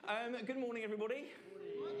Good morning, everybody.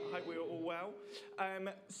 I hope we're all well.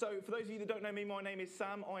 So for those of you that don't know me, my name is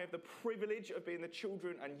Sam. I have the privilege of being the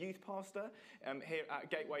children and youth pastor here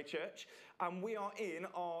at Gateway Church. And we are in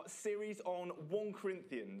our series on 1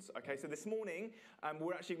 Corinthians. Okay, so this morning,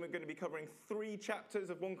 we're going to be covering 3 chapters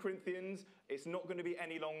of 1 Corinthians. It's not going to be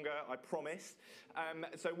any longer, I promise.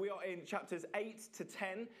 So we are in chapters 8 to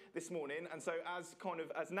 10 this morning. And so as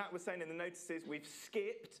Nat was saying in the notices, we've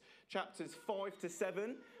skipped chapters 5 to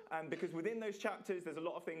 7. Because within those chapters, there's a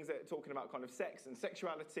lot of things that are talking about kind of sex and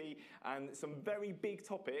sexuality and some very big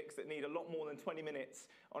topics that need a lot more than 20 minutes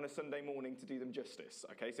on a Sunday morning to do them justice.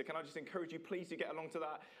 Okay, so can I just encourage you, please do get along to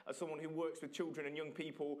that. As someone who works with children and young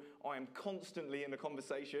people, I am constantly in a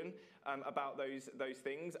conversation about those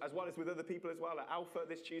things, as well as with other people as well. At Alpha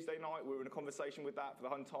this Tuesday night, we were in a conversation with that for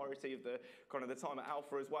the entirety of the time at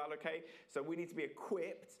Alpha as well. Okay, so we need to be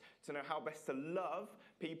equipped to know how best to love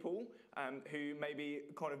people who maybe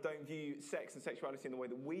kind of don't view sex and sexuality in the way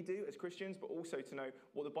that we do as Christians, but also to know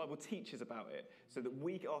what the Bible teaches about it so that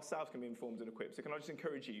we ourselves can be informed and equipped. So can I just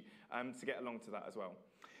encourage you to get along to that as well.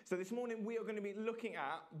 So this morning we are going to be looking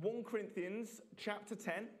at 1 Corinthians chapter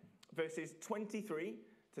 10, verses 23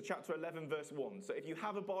 to chapter 11, verse 1. So if you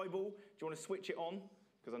have a Bible, do you want to switch it on?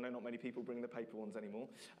 Because I know not many people bring the paper ones anymore.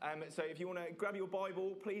 So if you want to grab your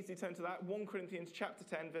Bible, please do turn to that. 1 Corinthians chapter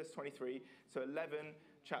 10, verse 23 to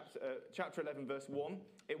chapter 11, verse 1.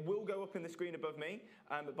 It will go up in the screen above me,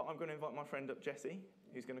 but I'm going to invite my friend up, Jesse,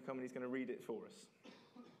 who's going to come and he's going to read it for us.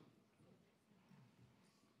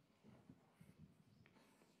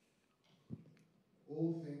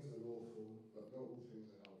 All things are lawful, but not all things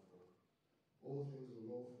are helpful. All things are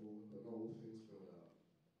lawful, but not all things build up.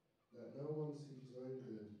 Let no one seek his own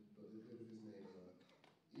good, but the good of his neighbour.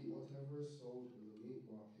 Eat whatever is sold in the meat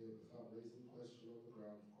market without raising question on the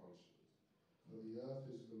ground of conscience. For the earth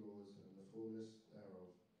is the Lord's, and the fullness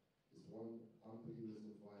thereof. If one unbelievers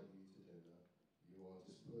invite you to dinner, you are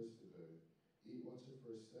disposed to go. Eat whatever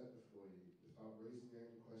is set before you, without raising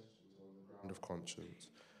any questions on the ground of conscience.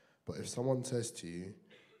 But if someone says to you,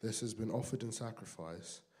 "This has been offered in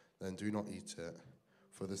sacrifice," then do not eat it,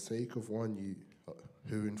 for the sake of one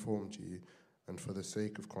who informed you, and for the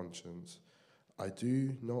sake of conscience. I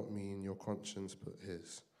do not mean your conscience, but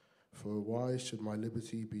his. For why should my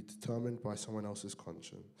liberty be determined by someone else's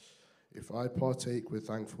conscience? If I partake with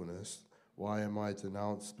thankfulness, why am I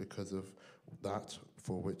denounced because of that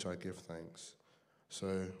for which I give thanks?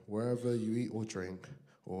 So wherever you eat or drink,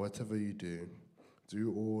 or whatever you do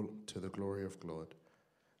all to the glory of God.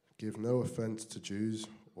 Give no offense to Jews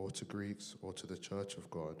or to Greeks or to the church of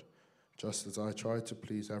God. Just as I try to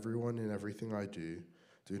please everyone in everything I do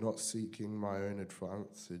not seeking my own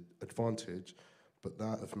advantage, but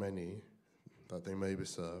that of many, that they may be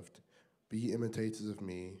served. Be imitators of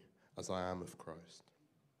me, as I am of Christ.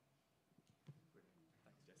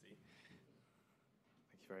 Thanks, Jesse.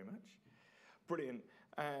 Thank you very much. Brilliant.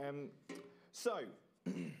 So,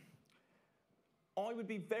 I would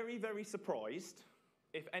be very, very surprised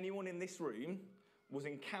if anyone in this room was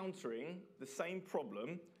encountering the same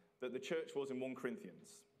problem that the church was in 1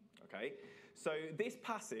 Corinthians. Okay? So this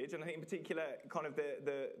passage, and I think in particular kind of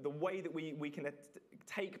the way that we can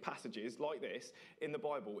take passages like this in the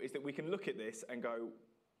Bible is that we can look at this and go,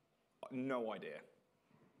 no idea.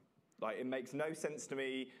 Like, it makes no sense to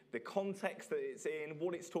me, the context that it's in,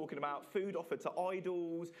 what it's talking about, food offered to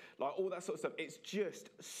idols, like all that sort of stuff. It's just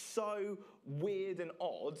so weird and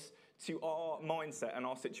odd to our mindset and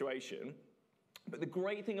our situation. But the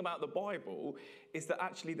great thing about the Bible is that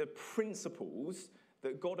actually the principles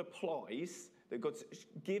that God applies, that God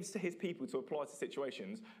gives to his people to apply to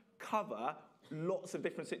situations, cover lots of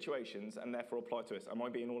different situations and therefore apply to us. Am I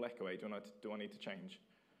being all echoey? Do I need to change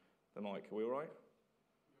the mic? Are we all right?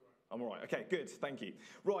 I'm all right. Okay, good. Thank you.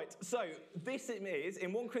 Right, so this is,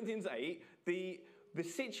 in 1 Corinthians 8, the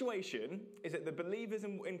situation is that the believers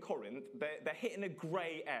in Corinth, they're hitting a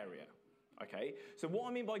grey area. Okay, so what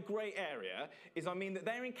I mean by grey area is I mean that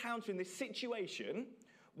they're encountering this situation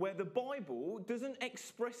where the Bible doesn't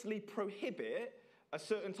expressly prohibit a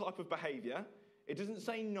certain type of behaviour. It doesn't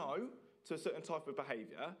say no to a certain type of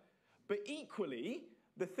behaviour. But equally,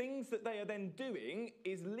 the things that they are then doing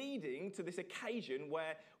is leading to this occasion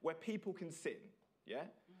where people can sin. Yeah?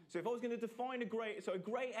 So if I was going to define a grey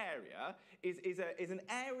area is an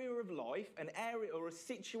area of life, an area or a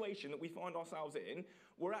situation that we find ourselves in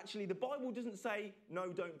where actually the Bible doesn't say, no,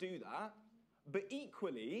 don't do that. But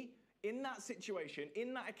equally, in that situation,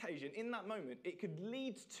 in that occasion, in that moment, it could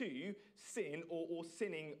lead to sin or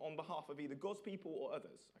sinning on behalf of either God's people or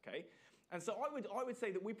others, okay? And so I would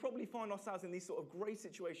say that we probably find ourselves in these sort of grey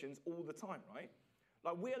situations all the time, right?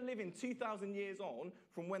 Like, we are living 2,000 years on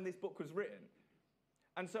from when this book was written.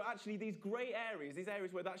 And so actually these grey areas, these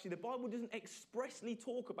areas where actually the Bible doesn't expressly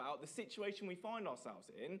talk about the situation we find ourselves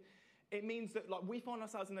in, it means that like we find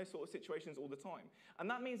ourselves in those sort of situations all the time. And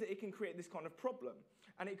that means that it can create this kind of problem.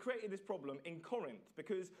 And it created this problem in Corinth,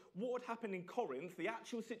 because what had happened in Corinth, the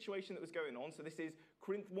actual situation that was going on, so this is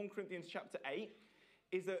 1 Corinthians chapter 8,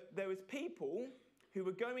 is that there was people who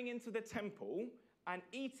were going into the temple and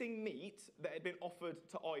eating meat that had been offered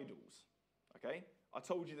to idols. Okay? I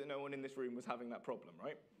told you that no one in this room was having that problem,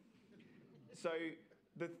 right? So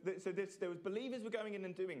there was believers were going in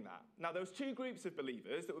and doing that. Now, there was two groups of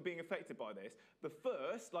believers that were being affected by this. The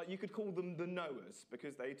first, like you could call them the knowers,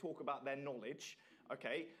 because they talk about their knowledge,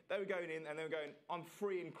 okay? They were going in and they were going, I'm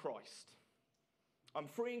free in Christ. I'm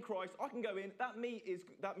free in Christ. I can go in. That meat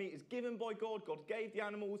is given by God. God gave the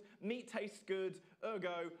animals. Meat tastes good.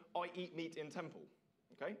 Ergo, I eat meat in temple,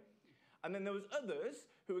 okay? And then there was others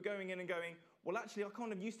who were going in and going, well, actually, I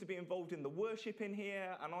kind of used to be involved in the worship in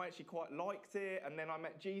here, and I actually quite liked it, and then I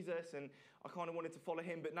met Jesus, and I kind of wanted to follow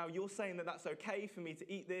him, but now you're saying that that's okay for me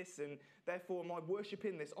to eat this, and therefore am I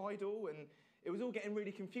worshipping this idol? And it was all getting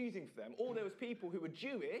really confusing for them. Or there was people who were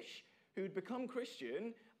Jewish, who had become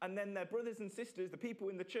Christian, and then their brothers and sisters, the people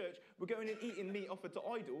in the church, were going and eating meat offered to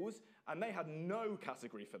idols, and they had no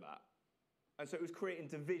category for that. And so it was creating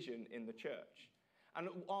division in the church. And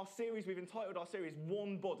our series, we've entitled our series,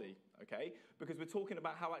 One Body, okay? Because we're talking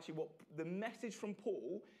about how actually what the message from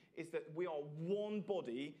Paul is that we are one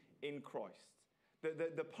body in Christ.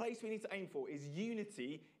 The place we need to aim for is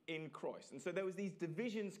unity in Christ. And so there was these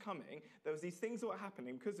divisions coming. There was these things that were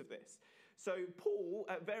happening because of this. So Paul,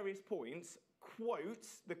 at various points,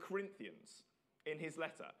 quotes the Corinthians in his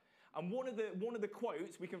letter. And one of the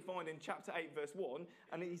quotes we can find in chapter 8, verse 1,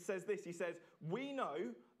 and he says this, he says, we know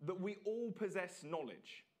that we all possess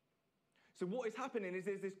knowledge. So what is happening is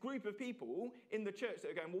there's this group of people in the church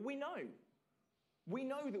that are going, well, we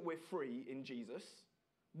know that we're free in Jesus.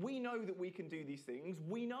 We know that we can do these things.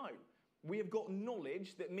 We know. We have got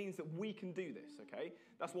knowledge that means that we can do this, okay?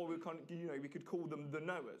 That's why we could call them the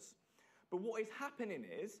knowers. But what is happening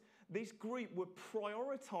is this group were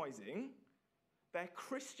prioritizing their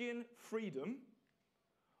Christian freedom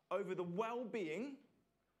over the well-being,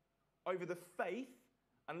 over the faith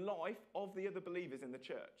and life of the other believers in the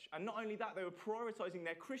church. And not only that, they were prioritizing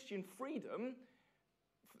their Christian freedom,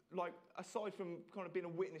 like aside from kind of being a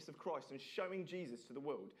witness of Christ and showing Jesus to the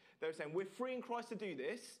world. They were saying, we're free in Christ to do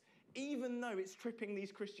this, even though it's tripping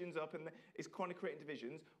these Christians up and it's kind of creating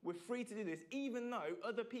divisions. We're free to do this, even though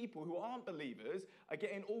other people who aren't believers are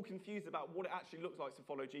getting all confused about what it actually looks like to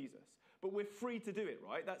follow Jesus. But we're free to do it,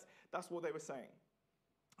 right? That's what they were saying.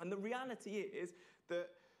 And the reality is that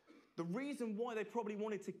the reason why they probably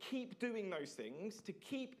wanted to keep doing those things, to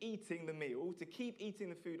keep eating the meal, to keep eating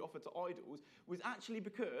the food offered to idols, was actually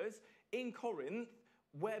because in Corinth,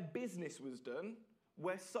 where business was done,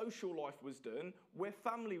 where social life was done, where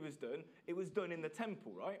family was done, it was done in the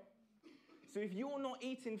temple, right? So if you're not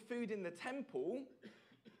eating food in the temple,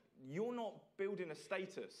 you're not building a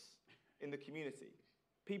status in the community.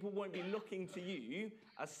 People won't be looking to you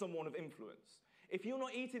as someone of influence. If you're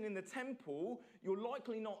not eating in the temple, you're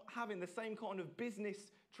likely not having the same kind of business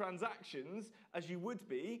transactions as you would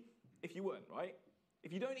be if you weren't, right?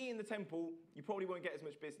 If you don't eat in the temple, you probably won't get as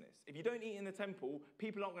much business. If you don't eat in the temple,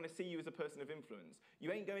 people aren't going to see you as a person of influence.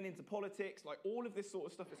 You ain't going into politics, like all of this sort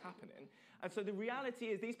of stuff is happening. And so the reality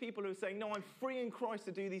is these people who are saying, no, I'm free in Christ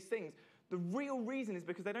to do these things, the real reason is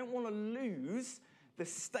because they don't want to lose the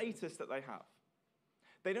status that they have.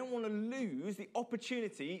 They don't want to lose the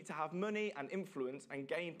opportunity to have money and influence and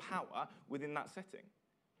gain power within that setting.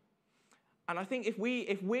 And I think if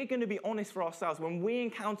we're going to be honest for ourselves, when we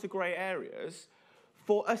encounter grey areas,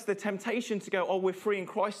 for us the temptation to go, oh, we're free in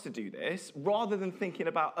Christ to do this, rather than thinking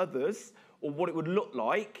about others or what it would look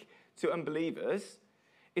like to unbelievers,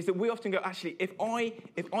 is that we often go, actually, if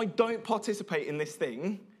I don't participate in this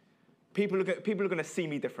thing, people are going to see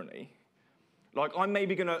me differently. Like, I'm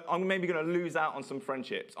maybe gonna lose out on some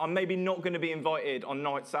friendships. I'm maybe not going to be invited on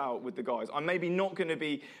nights out with the guys. I'm maybe not going to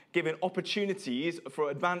be given opportunities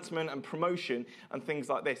for advancement and promotion and things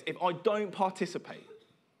like this if I don't participate.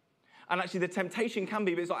 And actually, the temptation can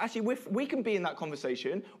be, but it's like, actually, we can be in that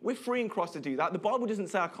conversation. We're free in Christ to do that. The Bible doesn't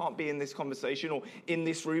say I can't be in this conversation or in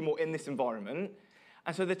this room or in this environment.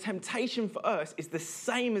 And so the temptation for us is the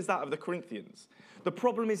same as that of the Corinthians. The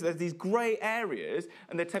problem is there's these grey areas,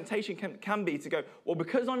 and the temptation can be to go, well,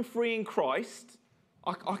 because I'm free in Christ,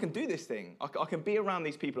 I can do this thing. I can be around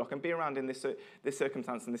these people. I can be around in this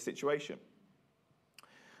circumstance, in this situation.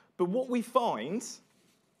 But what we find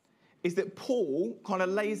is that Paul kind of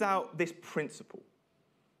lays out this principle.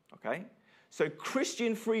 Okay? So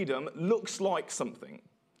Christian freedom looks like something.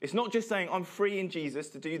 It's not just saying I'm free in Jesus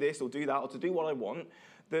to do this or do that or to do what I want.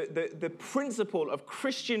 The principle of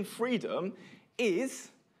Christian freedom is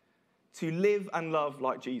to live and love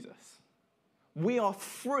like Jesus. We are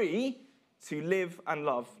free to live and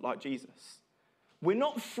love like Jesus. We're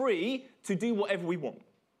not free to do whatever we want.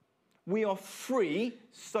 We are free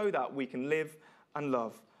so that we can live and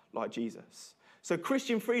love like Jesus. So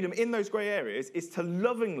Christian freedom in those grey areas is to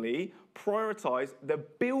lovingly prioritize the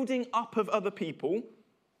building up of other people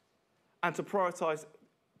and to prioritize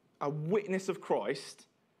a witness of Christ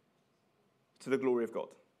to the glory of God.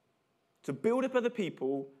 To build up other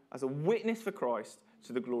people as a witness for Christ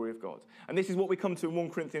to the glory of God. And this is what we come to in 1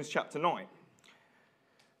 Corinthians chapter 9.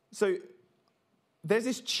 So there's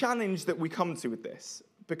this challenge that we come to with this,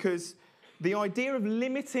 because the idea of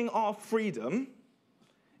limiting our freedom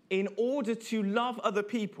in order to love other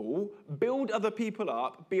people, build other people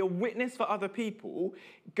up, be a witness for other people,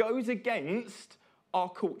 goes against our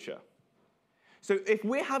culture. So if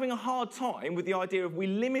we're having a hard time with the idea of we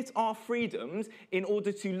limit our freedoms in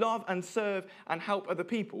order to love and serve and help other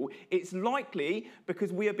people, it's likely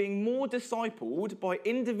because we are being more discipled by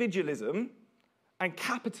individualism and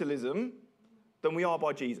capitalism than we are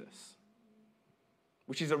by Jesus,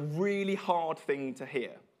 which is a really hard thing to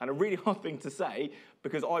hear and a really hard thing to say,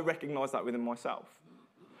 because I recognise that within myself.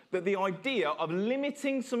 That the idea of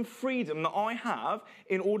limiting some freedom that I have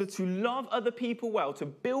in order to love other people well, to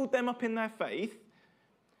build them up in their faith,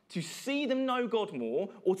 to see them know God more,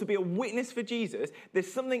 or to be a witness for Jesus,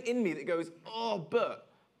 there's something in me that goes, oh, but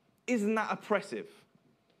isn't that oppressive?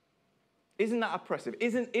 Isn't that oppressive?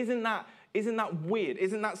 Isn't that weird?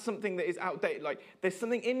 Isn't that something that is outdated? Like, there's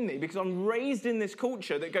something in me because I'm raised in this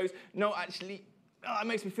culture that goes, no, actually, it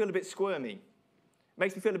makes me feel a bit squirmy. It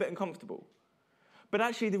makes me feel a bit uncomfortable. But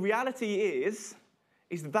actually, the reality is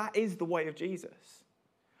that is the way of Jesus.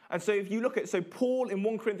 And so if you look at, so Paul in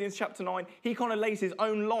 1 Corinthians chapter 9, he kind of lays his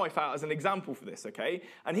own life out as an example for this, okay?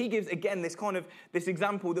 And he gives, again, this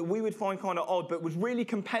example that we would find kind of odd, but was really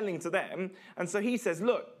compelling to them. And so he says,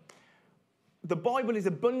 look, the Bible is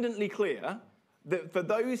abundantly clear that for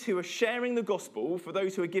those who are sharing the gospel, for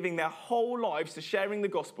those who are giving their whole lives to sharing the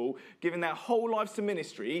gospel, giving their whole lives to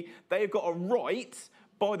ministry, they have got a right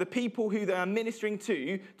by the people who they are ministering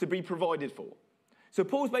to be provided for. So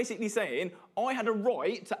Paul's basically saying, I had a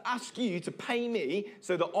right to ask you to pay me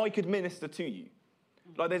so that I could minister to you.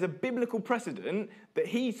 Like, there's a biblical precedent that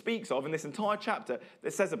he speaks of in this entire chapter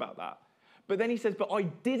that says about that. But then he says, but I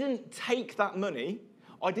didn't take that money.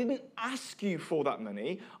 I didn't ask you for that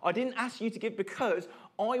money. I didn't ask you to give because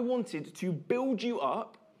I wanted to build you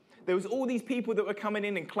up. There was all these people that were coming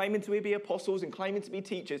in and claiming to be apostles and claiming to be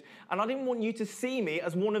teachers, and I didn't want you to see me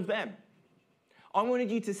as one of them. I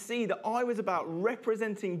wanted you to see that I was about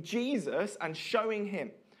representing Jesus and showing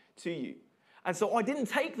him to you. And so I didn't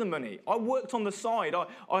take the money. I worked on the side.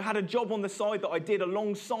 I had a job on the side that I did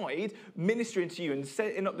alongside ministering to you and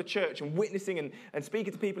setting up the church and witnessing and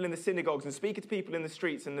speaking to people in the synagogues and speaking to people in the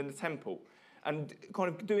streets and in the temple and kind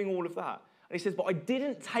of doing all of that. And he says, but I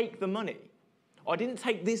didn't take the money. I didn't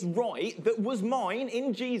take this right that was mine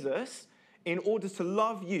in Jesus in order to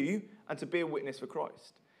love you and to be a witness for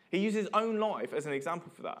Christ. He uses his own life as an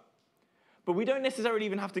example for that. But we don't necessarily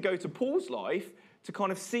even have to go to Paul's life to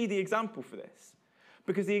kind of see the example for this.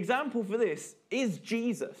 Because the example for this is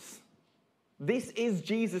Jesus. This is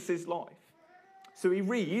Jesus' life. So he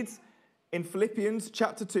reads in Philippians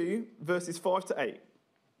chapter 2, verses 5 to 8.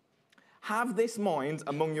 Have this mind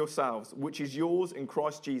among yourselves, which is yours in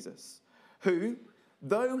Christ Jesus, who,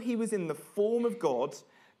 though he was in the form of God,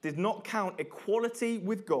 did not count equality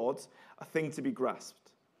with God a thing to be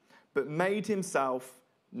grasped, but made himself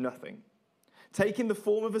nothing, taking the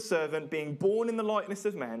form of a servant, being born in the likeness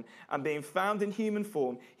of men, and being found in human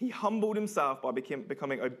form, he humbled himself by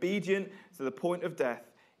becoming obedient to the point of death,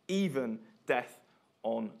 even death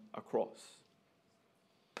on a cross.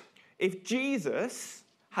 If Jesus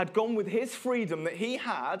had gone with his freedom that he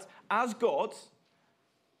had as God,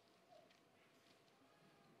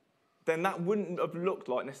 then that wouldn't have looked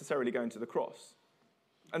like necessarily going to the cross.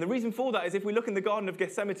 And the reason for that is if we look in the Garden of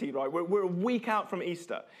Gethsemane, right, we're a week out from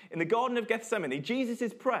Easter. In the Garden of Gethsemane,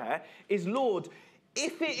 Jesus' prayer is, Lord,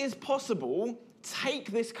 if it is possible,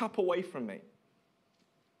 take this cup away from me.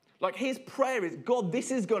 Like, his prayer is, God, this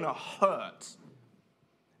is going to hurt.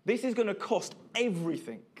 This is going to cost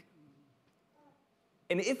everything.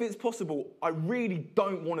 And if it's possible, I really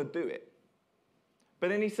don't want to do it. But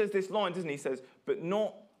then he says this line, doesn't he? He says, but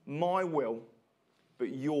not my will,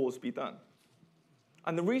 but yours be done.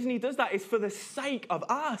 And the reason he does that is for the sake of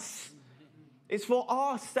us. It's for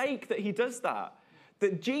our sake that he does that.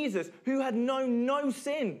 That Jesus, who had known no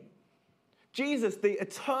sin, Jesus, the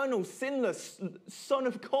eternal, sinless Son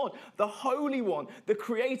of God, the Holy One, the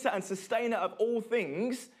creator and sustainer of all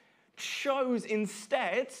things, chose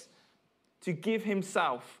instead to give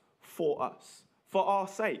himself for us, for our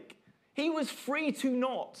sake. He was free to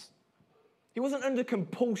not. He wasn't under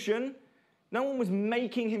compulsion. No one was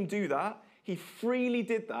making him do that. He freely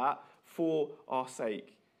did that for our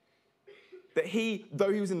sake. That he,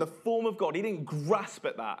 though he was in the form of God, he didn't grasp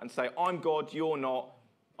at that and say, I'm God, you're not,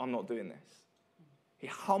 I'm not doing this. He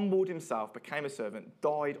humbled himself, became a servant,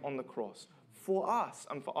 died on the cross for us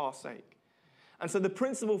and for our sake. And so the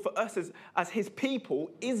principle for us as his people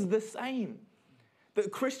is the same.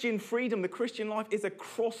 That Christian freedom, the Christian life, is a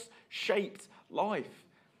cross-shaped life.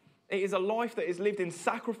 It is a life that is lived in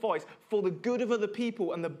sacrifice for the good of other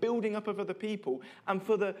people and the building up of other people and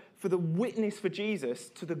for the witness for Jesus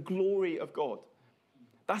to the glory of God.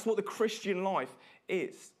 That's what the Christian life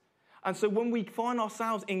is. And so when we find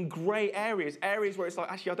ourselves in grey areas where it's like,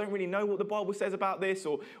 actually, I don't really know what the Bible says about this,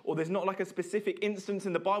 or there's not like a specific instance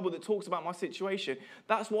in the Bible that talks about my situation,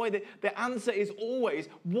 that's why the answer is always,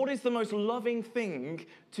 what is the most loving thing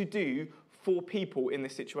to do for people in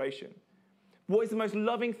this situation? What is the most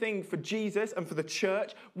loving thing for Jesus and for the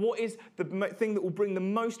church? What is the thing that will bring the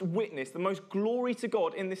most witness, the most glory to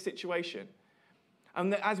God in this situation?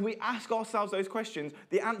 And that as we ask ourselves those questions,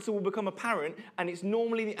 the answer will become apparent, and it's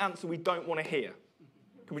normally the answer we don't want to hear.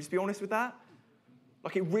 Can we just be honest with that?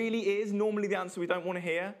 Like, it really is normally the answer we don't want to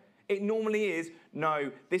hear. It normally is, no,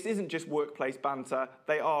 this isn't just workplace banter.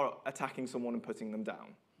 They are attacking someone and putting them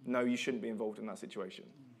down. No, you shouldn't be involved in that situation.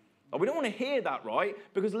 Like, we don't want to hear that, right?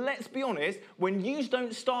 Because let's be honest, when you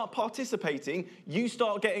don't start participating, you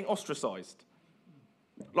start getting ostracized.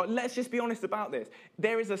 Like, let's just be honest about this.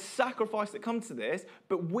 There is a sacrifice that comes to this,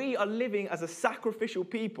 but we are living as a sacrificial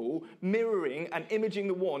people, mirroring and imaging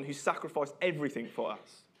the one who sacrificed everything for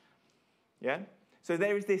us. Yeah? So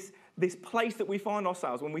there is this place that we find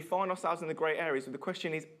ourselves, when we find ourselves in the grey areas, where the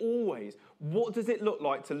question is always, what does it look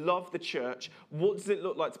like to love the church? What does it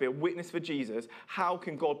look like to be a witness for Jesus? How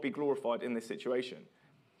can God be glorified in this situation?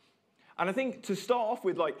 And I think to start off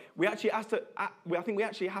with, like, we actually have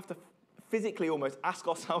to physically almost ask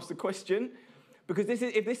ourselves the question, because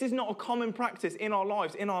if this is not a common practice in our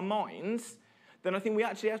lives, in our minds, then I think we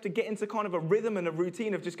actually have to get into kind of a rhythm and a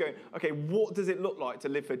routine of just going, okay, what does it look like to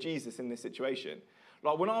live for Jesus in this situation?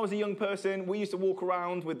 Like, when I was a young person, we used to walk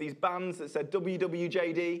around with these bands that said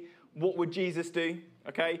WWJD, what would Jesus do?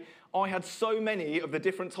 Okay, I had so many of the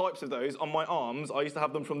different types of those on my arms. I used to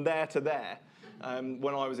have them from there to there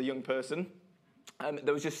when I was a young person.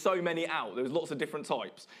 There was just so many out. There was lots of different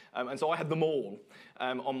types. And so I had them all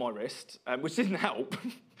on my wrist, which didn't help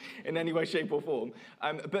in any way, shape, or form.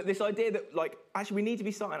 But this idea that, like, actually we need to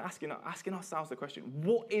be starting asking ourselves the question,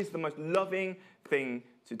 what is the most loving thing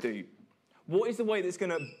to do? What is the way that's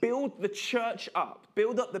going to build the church up,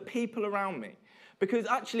 build up the people around me? Because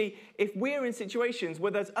actually, if we're in situations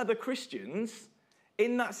where there's other Christians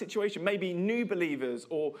in that situation, maybe new believers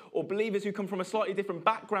or believers who come from a slightly different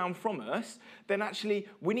background from us, then actually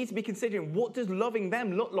we need to be considering, what does loving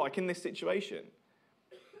them look like in this situation?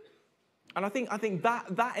 And I think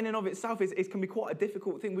that in and of itself can be quite a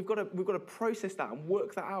difficult thing. We've got to process that and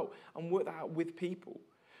work that out with people.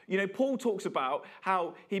 You know, Paul talks about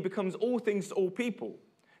how he becomes all things to all people.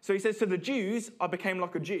 So he says, to the Jews, I became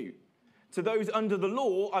like a Jew. To those under the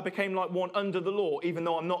law, I became like one under the law, even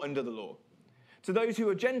though I'm not under the law. To those who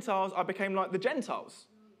are Gentiles, I became like the Gentiles.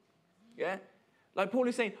 Yeah? Like Paul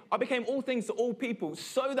is saying, I became all things to all people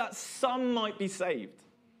so that some might be saved.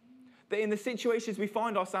 That in the situations we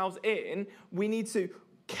find ourselves in, we need to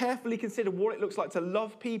carefully consider what it looks like to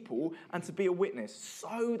love people and to be a witness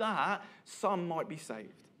so that some might be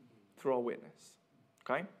saved through our witness.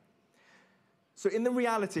 Okay? So in the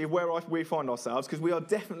reality of where we find ourselves, because we are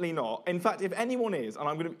definitely not. In fact, if anyone is, and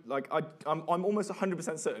I'm almost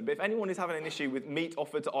 100% certain, but if anyone is having an issue with meat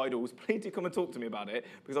offered to idols, please do come and talk to me about it,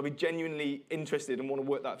 because I'll be genuinely interested and want to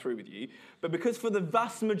work that through with you. But because for the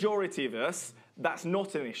vast majority of us, that's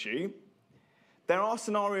not an issue, there are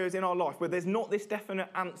scenarios in our life where there's not this definite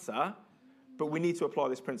answer, but we need to apply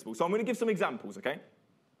this principle. So I'm going to give some examples, okay?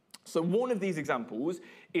 So one of these examples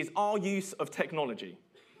is our use of technology,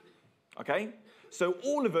 okay? So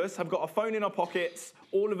all of us have got a phone in our pockets.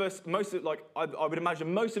 All of us, I would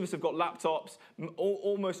imagine most of us have got laptops.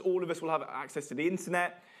 Almost all of us will have access to the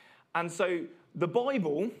internet. And so the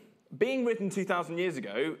Bible, being written 2,000 years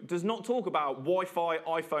ago, does not talk about Wi-Fi,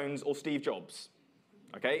 iPhones, or Steve Jobs.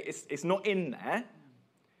 Okay, it's not in there.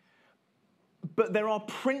 But there are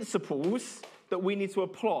principles that we need to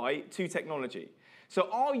apply to technology. So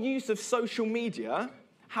our use of social media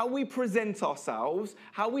how we present ourselves,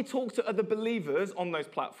 how we talk to other believers on those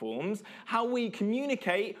platforms, how we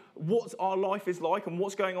communicate what our life is like and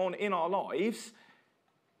what's going on in our lives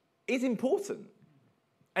is important.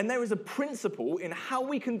 And there is a principle in how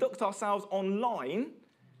we conduct ourselves online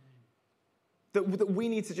that we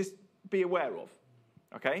need to just be aware of,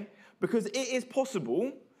 okay? Because it is possible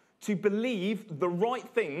to believe the right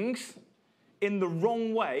things in the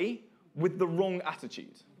wrong way with the wrong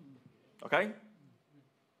attitude, okay?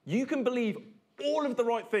 You can believe all of the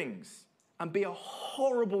right things and be a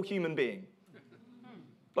horrible human being.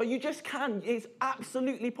 Like, you just can. It's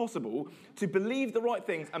absolutely possible to believe the right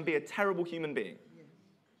things and be a terrible human being,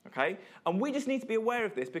 okay? And we just need to be aware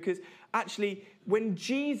of this because actually when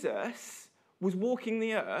Jesus was walking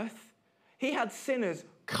the earth, he had sinners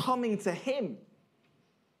coming to him.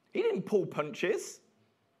 He didn't pull punches.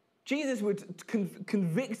 Jesus would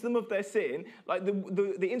convict them of their sin. Like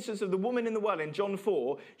the instance of the woman in the well in John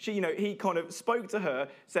 4, he kind of spoke to her,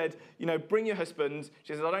 said, bring your husband.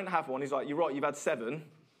 She said, I don't have one. He's like, you're right, you've had 7,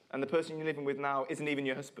 and the person you're living with now isn't even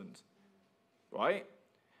your husband, right?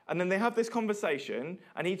 And then they have this conversation,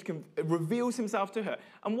 and he reveals himself to her.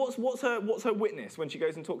 And what's her witness when she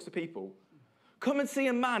goes and talks to people? Come and see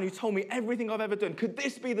a man who told me everything I've ever done. Could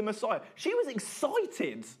this be the Messiah? She was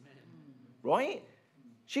excited, right?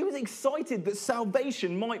 She was excited that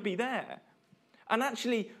salvation might be there. And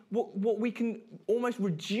actually, what we can almost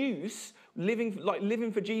reduce living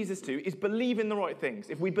for Jesus to is believing the right things.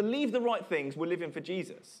 If we believe the right things, we're living for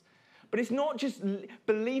Jesus. But it's not just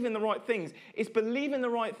believing the right things. It's believing the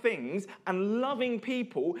right things and loving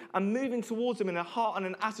people and moving towards them in a heart and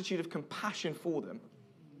an attitude of compassion for them.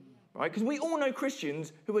 Right? Because we all know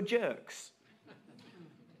Christians who are jerks.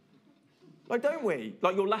 Like, don't we?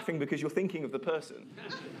 Like, you're laughing because you're thinking of the person.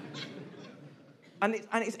 And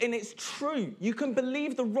it's true. You can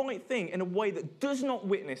believe the right thing in a way that does not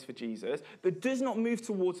witness for Jesus, that does not move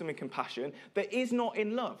towards him in compassion, that is not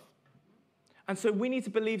in love. And so we need to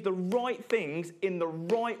believe the right things in the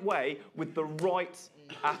right way with the right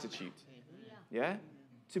attitude. Yeah?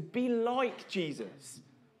 To be like Jesus.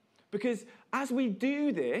 Because as we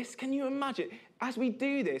do this, can you imagine? As we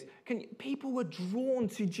do this, people are drawn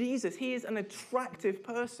to Jesus. He is an attractive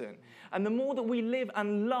person. And the more that we live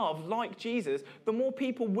and love like Jesus, the more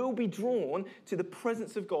people will be drawn to the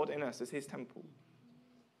presence of God in us as his temple.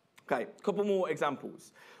 Okay, a couple more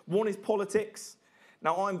examples. One is politics.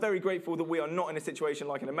 Now, I'm very grateful that we are not in a situation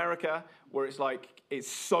like in America where it's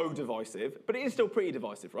so divisive, but it is still pretty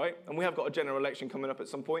divisive, right? And we have got a general election coming up at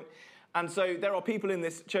some point. And so there are people in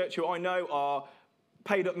this church who I know are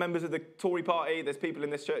paid up members of the Tory party. There's people in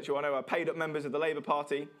this church who I know are paid up members of the Labour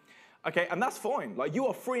Party. Okay, and that's fine. Like, you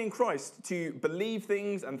are free in Christ to believe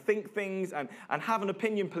things and think things and have an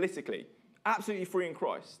opinion politically. Absolutely free in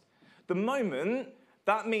Christ. The moment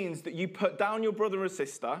that means that you put down your brother or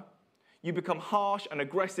sister, you become harsh and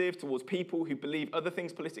aggressive towards people who believe other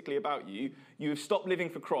things politically about you, you have stopped living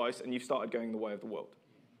for Christ and you've started going the way of the world.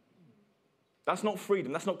 That's not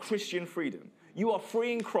freedom. That's not Christian freedom. You are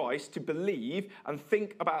free in Christ to believe and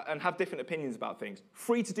think about and have different opinions about things.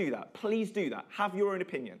 Free to do that. Please do that. Have your own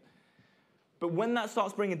opinion. But when that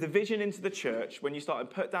starts bringing division into the church, when you start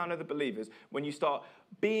to put down other believers, when you start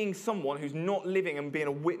being someone who's not living and being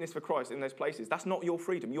a witness for Christ in those places, that's not your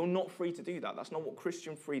freedom. You're not free to do that. That's not what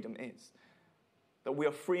Christian freedom is. That we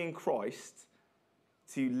are free in Christ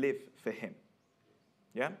to live for him.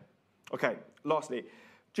 Yeah? Okay, lastly,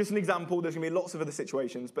 just an example. There's going to be lots of other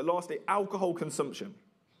situations. But lastly, alcohol consumption.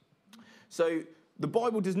 So the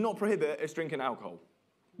Bible does not prohibit us drinking alcohol.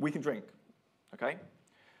 We can drink. Okay?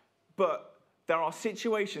 But there are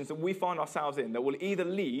situations that we find ourselves in that will either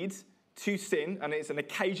lead to sin, and it's an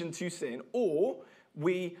occasion to sin, or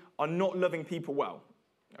we are not loving people well.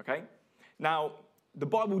 Okay? Now, the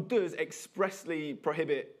Bible does expressly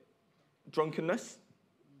prohibit drunkenness.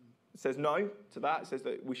 It says no to that. It says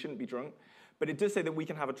that we shouldn't be drunk. But it does say that we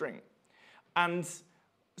can have a drink. And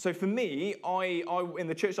so for me, I in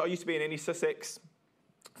the church that I used to be in East Sussex,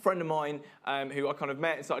 a friend of mine who I kind of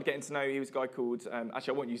met and started getting to know, he was a guy called,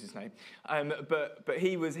 actually I won't use his name, but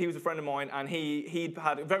he was a friend of mine, and he'd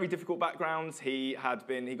had very difficult backgrounds. He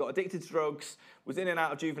got addicted to drugs, was in and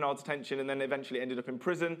out of juvenile detention, and then eventually ended up in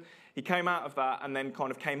prison. He came out of that and then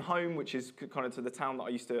kind of came home, which is kind of to the town that I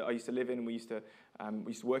used to live in and we used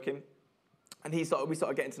to work in. And we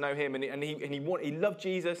started getting to know him, and he loved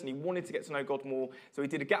Jesus, and he wanted to get to know God more. So he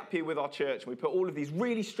did a gap year with our church, and we put all of these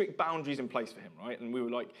really strict boundaries in place for him, right? And we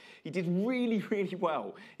were like, he did really, really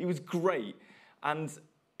well. He was great, and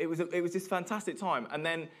it was this fantastic time. And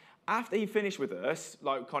then after he finished with us,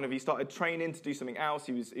 like kind of he started training to do something else.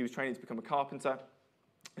 He was training to become a carpenter.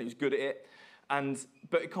 He was good at it.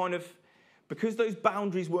 But it kind of, because those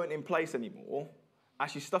boundaries weren't in place anymore,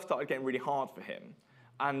 actually stuff started getting really hard for him.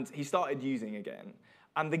 And he started using again.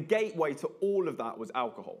 And the gateway to all of that was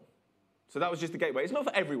alcohol. So that was just the gateway. It's not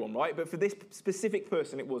for everyone, right? But for this specific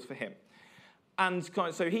person, it was for him. And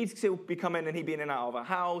so he'd still be coming and he'd be in and out of our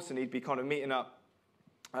house and he'd be kind of meeting up,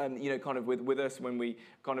 kind of with us when we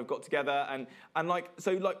kind of got together. And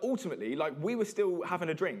ultimately, we were still having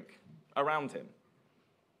a drink around him.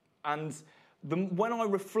 And when I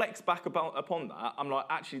reflect back upon that, I'm like,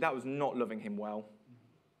 actually, that was not loving him well.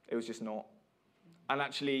 It was just not. And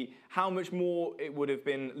actually, how much more it would have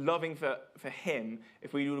been loving for him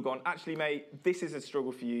if we would have gone, actually, mate, this is a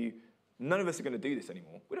struggle for you. None of us are going to do this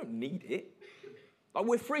anymore. We don't need it.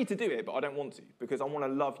 We're free to do it, but I don't want to because I want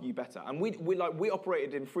to love you better. And we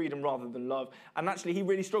operated in freedom rather than love. And actually, he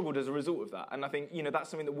really struggled as a result of that. And I think, that's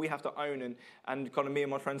something that we have to own and kind of me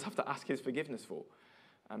and my friends have to ask his forgiveness for.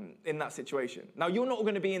 In that situation. Now, you're not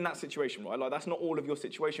going to be in that situation, right? That's not all of your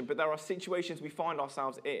situation, but there are situations we find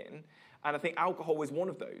ourselves in, and I think alcohol is one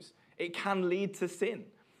of those. It can lead to sin,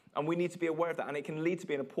 and we need to be aware of that, and it can lead to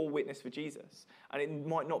being a poor witness for Jesus, and it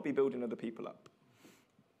might not be building other people up.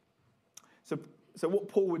 So what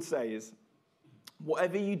Paul would say is,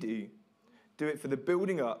 whatever you do, do it for the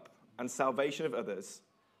building up and salvation of others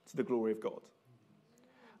to the glory of God.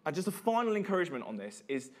 And just a final encouragement on this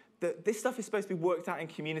is that this stuff is supposed to be worked out in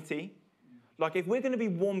community. If we're going to be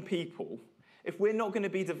one people, if we're not going to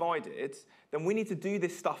be divided, then we need to do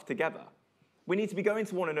this stuff together. We need to be going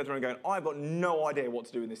to one another and going, I've got no idea what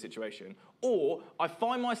to do in this situation. Or I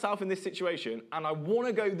find myself in this situation and I want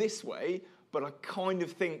to go this way, but I kind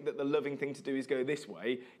of think that the loving thing to do is go this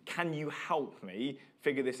way. Can you help me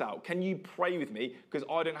figure this out? Can you pray with me? Because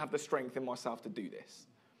I don't have the strength in myself to do this.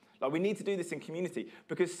 We need to do this in community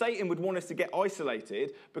because Satan would want us to get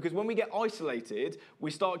isolated because when we get isolated,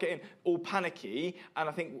 we start getting all panicky and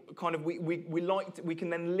I think kind of we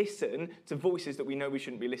can then listen to voices that we know we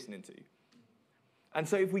shouldn't be listening to. And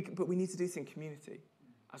so but we need to do this in community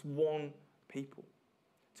as one people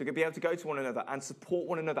to be able to go to one another and support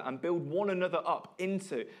one another and build one another up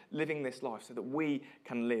into living this life so that we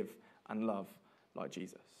can live and love like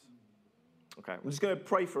Jesus. Okay, I'm just going to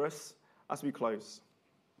pray for us as we close.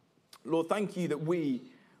 Lord, thank you that we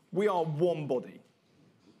are one body.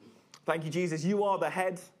 Thank you, Jesus. You are the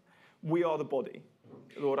head. We are the body.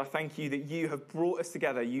 Lord, I thank you that you have brought us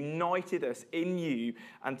together, united us in you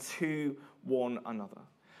and to one another.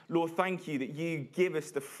 Lord, thank you that you give us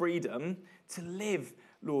the freedom to live,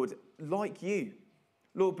 Lord, like you.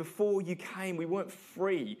 Lord, before you came, we weren't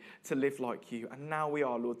free to live like you. And now we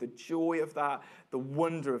are, Lord. The joy of that, the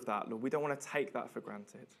wonder of that, Lord, we don't want to take that for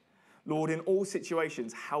granted. Lord, in all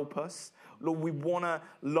situations, help us. Lord, we want to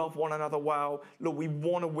love one another well. Lord, we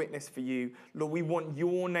want to witness for you. Lord, we want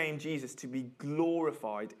your name, Jesus, to be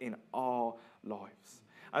glorified in our lives.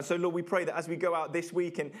 And so, Lord, we pray that as we go out this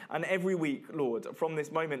week and every week, Lord, from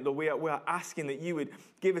this moment, Lord, we are asking that you would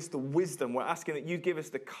give us the wisdom. We're asking that you give us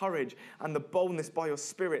the courage and the boldness by your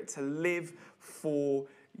Spirit to live for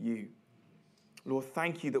you. Lord,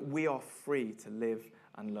 thank you that we are free to live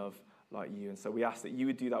and love like you. And so we ask that you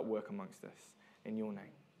would do that work amongst us in your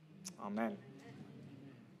name. Amen.